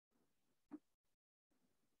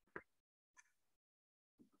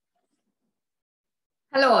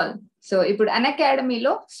Hello all. So ఇప్పుడు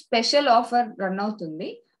అన్అకాడమీలో special offer run అవుతుంది.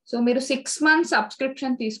 So మీరు 6 months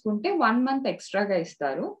సబ్స్క్రిప్షన్ తీసుకుంటే 1 month ఎక్స్ట్రాగా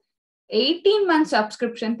ఇస్తారు. 18 months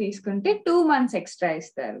సబ్స్క్రిప్షన్ తీసుకుంటే 2 months ఎక్స్ట్రా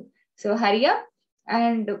ఇస్తారు. సో హరియా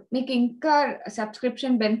అండ్ మీకు ఇంకా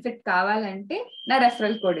సబ్స్క్రిప్షన్ బెనిఫిట్ కావాలంటే నా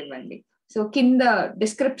రెఫరల్ కోడ్ ఇవ్వండి. సో కింద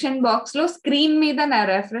డిస్క్రిప్షన్ బాక్స్ లో స్క్రీన్ మీద నా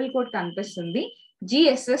రెఫరల్ కోడ్ కనిపిస్తుంది,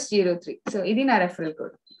 GSS03. సో ఇది నా రెఫరల్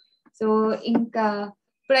కోడ్. సో ఇంకా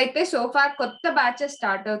ఇప్పుడైతే సోఫా కొత్త బ్యాచెస్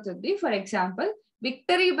స్టార్ట్ అవుతుంది. For example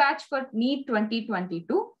victory batch for NEET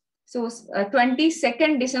 2022. So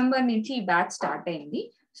 22nd December నుంచి ఈ బ్యాచ్ స్టార్ట్ అయింది.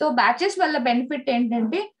 సో బ్యాచెస్ వల్ల బెనిఫిట్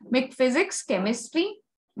ఏంటంటే మీకు ఫిజిక్స్, కెమిస్ట్రీ,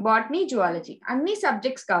 బాటనీ, జువాలజీ అన్ని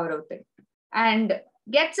సబ్జెక్ట్స్ కవర్ అవుతాయి. And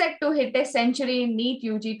get set to hit a century in NEET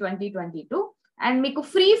UG 2022. And మీకు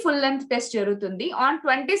free full length test జరుగుతుంది on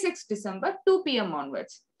 26 December 2 PM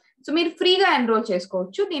onwards. So మీరు ఫ్రీగా ఎన్రోల్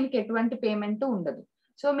చేసుకోవచ్చు, దీనికి ఎటువంటి పేమెంట్ ఉండదు.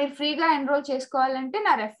 సో మీరు ఫ్రీగా ఎన్రోల్ చేసుకోవాలంటే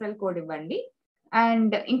నా రెఫరల్ కోడ్ ఇవ్వండి.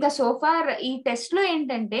 అండ్ ఇంకా సోఫార్ ఈ టెస్ట్ లో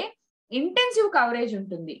ఏంటంటే ఇంటెన్సివ్ కవరేజ్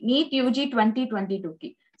ఉంటుంది. నీట్ యూజీ 2022కి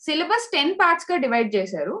సిలబస్ 10 parts గా డివైడ్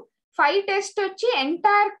చేశారు. 5 టెస్ట్ వచ్చి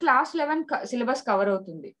ఎంటైర్ క్లాస్ 11 సిలబస్ కవర్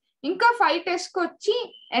అవుతుంది. ఇంకా 5 టెస్ట్ వచ్చి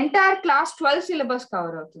ఎంటైర్ క్లాస్ 12 సిలబస్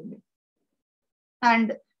కవర్ అవుతుంది.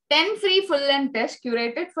 And 10 free full length test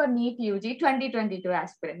curated for NEET UG 2022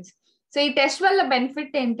 aspirants. So ఈ టెస్ట్ వల్ల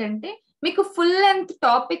బెనిఫిట్ ఏంటంటే మీకు full length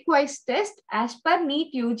topic wise test as per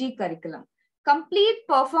NEET UG curriculum, complete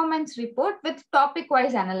performance report with topic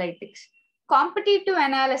wise analytics, competitive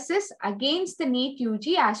analysis against the NEET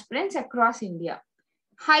UG aspirants across India,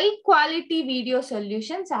 high quality video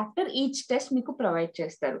solutions after each test మీకు provide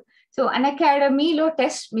చేస్తారు. So అన్అకాడమీలో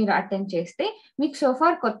test మీరు attend చేస్తే మీకు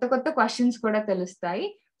so far కొత్త కొత్త questions కూడా తెలుస్తాయి.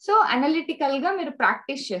 So analytical గా మీరు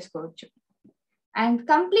ప్రాక్టీస్ చేసుకోవచ్చు. అండ్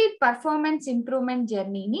కంప్లీట్ పర్ఫార్మెన్స్ ఇంప్రూవ్మెంట్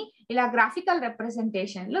జర్నీని ఇలా గ్రాఫికల్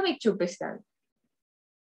రిప్రజెంటేషన్ లో మీకు చూపిస్తారు.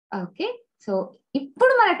 ఓకే, సో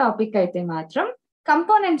ఇప్పుడు మన టాపిక్ అయితే మాత్రం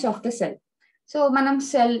components of the cell. So మనం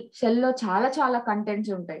సెల్లో చాలా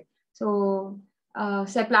కంటెంట్స్ ఉంటాయి. So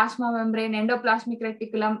plasma membrane, endoplasmic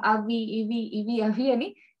reticulum, అవి అని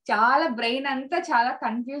చాలా బ్రెయిన్ అంతా చాలా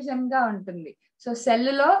కన్ఫ్యూజన్ గా ఉంటుంది. సో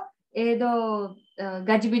సెల్లో ఏదో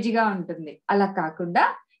గజిబిజిగా ఉంటుంది. అలా కాకుండా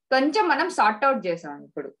కొంచెం మనం సార్ట్ అవుట్ చేసాం.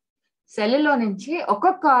 ఇప్పుడు సెల్లో నుంచి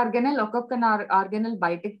ఒక్కొక్క ఆర్గనల్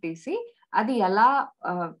బయటకు తీసి అది ఎలా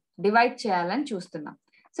డివైడ్ చేయాలని చూస్తున్నాం.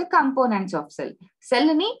 సో కంపోనెంట్స్ ఆఫ్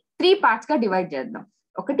సెల్ ని 3 parts గా డివైడ్ చేద్దాం.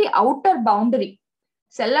 ఒకటి ఔటర్ బౌండరీ.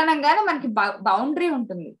 సెల్ అనగానే మనకి బౌండరీ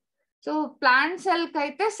ఉంటుంది. సో ప్లాంట్ సెల్ కి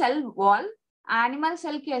అయితే సెల్ వాల్, యానిమల్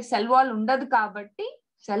సెల్ కి సెల్ వాల్ ఉండదు కాబట్టి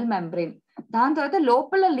సెల్ మెంబ్రెయిన్. దాని తర్వాత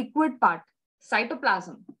లోపల లిక్విడ్ పార్ట్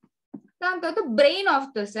సైటోప్లాజం. దాని తర్వాత brain of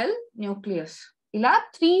the cell, nucleus. ఇలా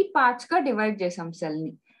 3 parts గా డివైడ్ చేసాం సెల్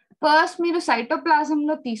ని. ఫస్ట్ మీరు సైటోప్లాజం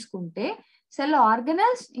లో తీసుకుంటే సెల్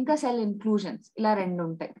ఆర్గనల్స్ ఇంకా సెల్ ఇన్క్లూజన్స్ ఇలా 2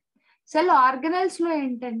 ఉంటాయి. సెల్ ఆర్గనల్స్ లో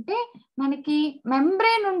ఏంటంటే మనకి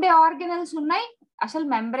మెంబ్రెయిన్ ఉండే ఆర్గనల్స్ ఉన్నాయి, అసలు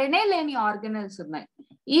మెంబ్రెయినే లేని ఆర్గనల్స్ ఉన్నాయి.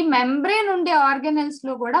 ఈ మెంబ్రెయిన్ ఉండే ఆర్గనల్స్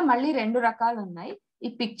లో కూడా మళ్ళీ 2 రకాలు ఉన్నాయి.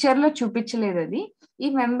 ఈ పిక్చర్ లో చూపించలేదు అది. ఈ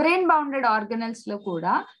మెంబ్రెయిన్ బౌండెడ్ ఆర్గనల్స్ లో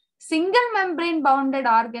కూడా single membrane bounded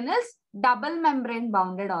organelles, double membrane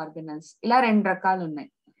bounded organelles ఇలా 2 రకాలు ఉన్నాయి.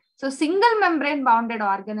 So single membrane bounded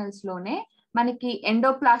organelles లోనే మనకి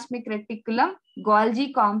ఎండోప్లాస్మిక్ రెటికులం, గోల్జీ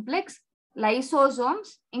కాంప్లెక్స్,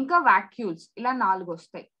 లైసోజోమ్స్ ఇంకా వాక్యూల్స్ ఇలా 4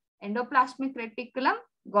 వస్తాయి. ఎండోప్లాస్మిక్ రెటికులం,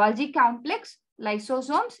 గోల్జీ కాంప్లెక్స్,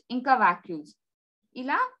 లైసోజోమ్స్ ఇంకా వాక్యూల్స్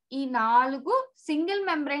ఇలా ఈ 4 సింగిల్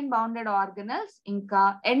మెంబ్రెయిన్ బౌండెడ్ ఆర్గనల్స్ ఇంకా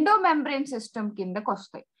ఎండో మెంబ్రెయిన్ సిస్టమ్ కిందకు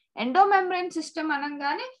వస్తాయి. ఎండో మెంబ్రెయిన్ సిస్టమ్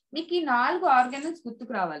అనగానే మీకు ఈ 4 ఆర్గనల్స్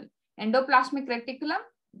గుర్తుకు రావాలి. ఎండోప్లాస్మిక్ రెటికులం,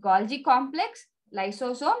 గోల్జీ కాంప్లెక్స్,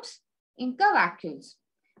 లైసోజోమ్స్ ఇంకా వాక్యూల్స్.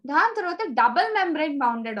 దాని తర్వాత double membrane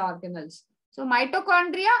bounded organelles. So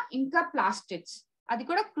mitochondria ఇంకా ప్లాస్టిడ్స్, అది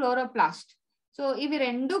కూడా క్లోరోప్లాస్ట్. సో ఇవి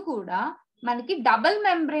 2 కూడా మనకి డబుల్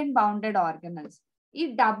మెంబ్రెయిన్ బౌండెడ్ ఆర్గనల్స్. ఈ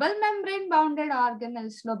డబుల్ మెంబ్రెయిన్ బౌండెడ్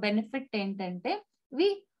ఆర్గనల్స్ లో బెనిఫిట్ ఏంటంటే ఇవి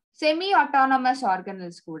సెమీ ఆటోనమస్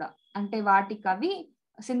ఆర్గనల్స్ కూడా, అంటే వాటికి అవి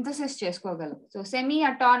synthesis చేసుకోగలవు. So semi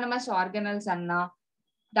autonomous organelles అన్నా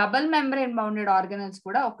డబుల్ మెంబ్రెయిన్ బౌండెడ్ ఆర్గనల్స్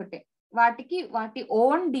కూడా ఒకటే. వాటి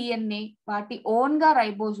ఓన్ డిఎన్ఏ, వాటి ఓన్ గా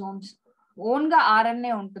రైబోజోమ్స్, ఓన్ గా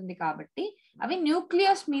ఆర్ఎన్ఏ ఉంటుంది కాబట్టి అవి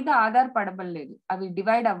న్యూక్లియస్ మీద ఆధారపడబడలేదు. అవి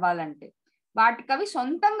డివైడ్ అవ్వాలంటే వాటికి అవి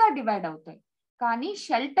సొంతంగా డివైడ్ అవుతాయి. కానీ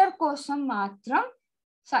షెల్టర్ కోసం మాత్రం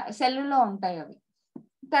సెల్లో ఉంటాయి అవి.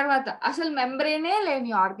 తర్వాత అసలు మెంబ్రెయినే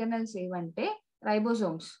లేని ఆర్గనల్స్ ఏవంటే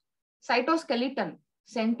రైబోజోమ్స్, సైటోస్కెలిటన్,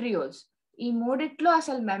 సెంట్రియోల్స్. ఈ 3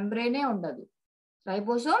 అసలు మెంబ్రెయినే ఉండదు.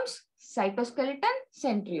 Ribosomes, cytoskeleton,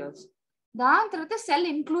 centrioles. దాని తర్వాత సెల్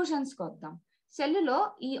ఇన్క్లూజన్స్ కి వద్దాం. సెల్లో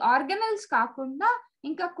ఈ ఆర్గనల్స్ కాకుండా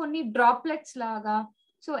ఇంకా కొన్ని డ్రాప్లెట్స్ లాగా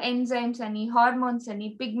సో ఎంజైమ్స్ అని, హార్మోన్స్ అని,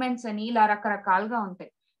 పిగ్మెంట్స్ అని ఇలా రకరకాలుగా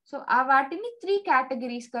ఉంటాయి. సో ఆ వాటిని 3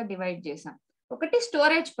 కేటగిరీస్ గా డివైడ్ చేసాం. ఒకటి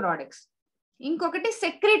స్టోరేజ్ ప్రోడక్ట్స్, ఇంకొకటి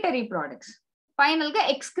సెక్రేటరీ ప్రోడక్ట్స్, ఫైనల్ గా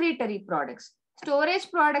ఎక్స్క్రీటరీ ప్రోడక్ట్స్. స్టోరేజ్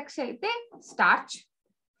ప్రోడక్ట్స్ అయితే స్టార్చ్,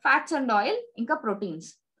 ఫ్యాట్స్ అండ్ ఆయిల్, ఇంకా ప్రోటీన్స్.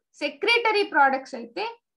 సెక్రేటరీ ప్రోడక్ట్స్ అయితే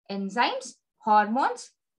enzymes, hormones,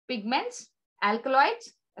 pigments, alkaloids,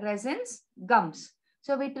 resins, gums.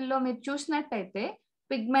 So వీటిల్లో మీరు చూసినట్టయితే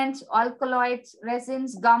పిగ్మెంట్స్, ఆల్కలాయిడ్స్,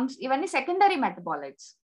 రెసిన్స్, గమ్స్ ఇవన్నీ సెకండరీ మెటబాలైట్స్.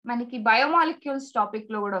 మనకి బయోమాలిక్యూల్స్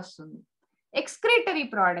టాపిక్ లో కూడా వస్తుంది. ఎక్స్క్రీటరీ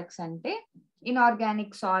ప్రోడక్ట్స్ అంటే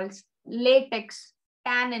inorganic salts, latex,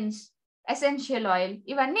 tannins, essential oil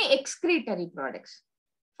ఇవన్నీ ఎక్స్క్రీటరీ ప్రోడక్ట్స్.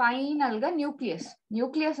 ఫైనల్ గా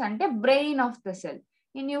న్యూక్లియస్ అంటే బ్రెయిన్ ఆఫ్ ద సెల్.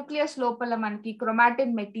 ఈ న్యూక్లియస్ లోపల మనకి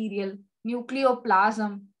chromatin material,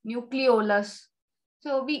 nucleoplasm, nucleolus,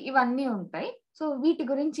 so ఇవన్నీ ఉంటాయి. సో వీటి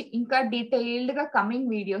గురించి ఇంకా డీటెయిల్డ్ గా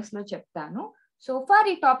కమింగ్ వీడియోస్ లో చెప్తాను. సో ఫార్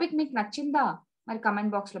ఈ టాపిక్ మీకు నచ్చిందా? మరి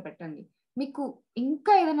కమెంట్ బాక్స్ లో పెట్టండి. మీకు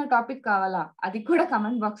ఇంకా ఏదైనా టాపిక్ కావాలా అది కూడా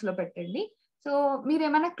కమెంట్ బాక్స్ లో పెట్టండి. సో మీరు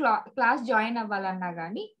ఏమైనా క్లాస్ జాయిన్ అవ్వాలన్నా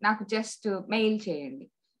కానీ నాకు జస్ట్ మెయిల్ చేయండి.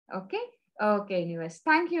 Okay okay anyways,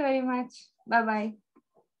 thank you very much. Bye bye.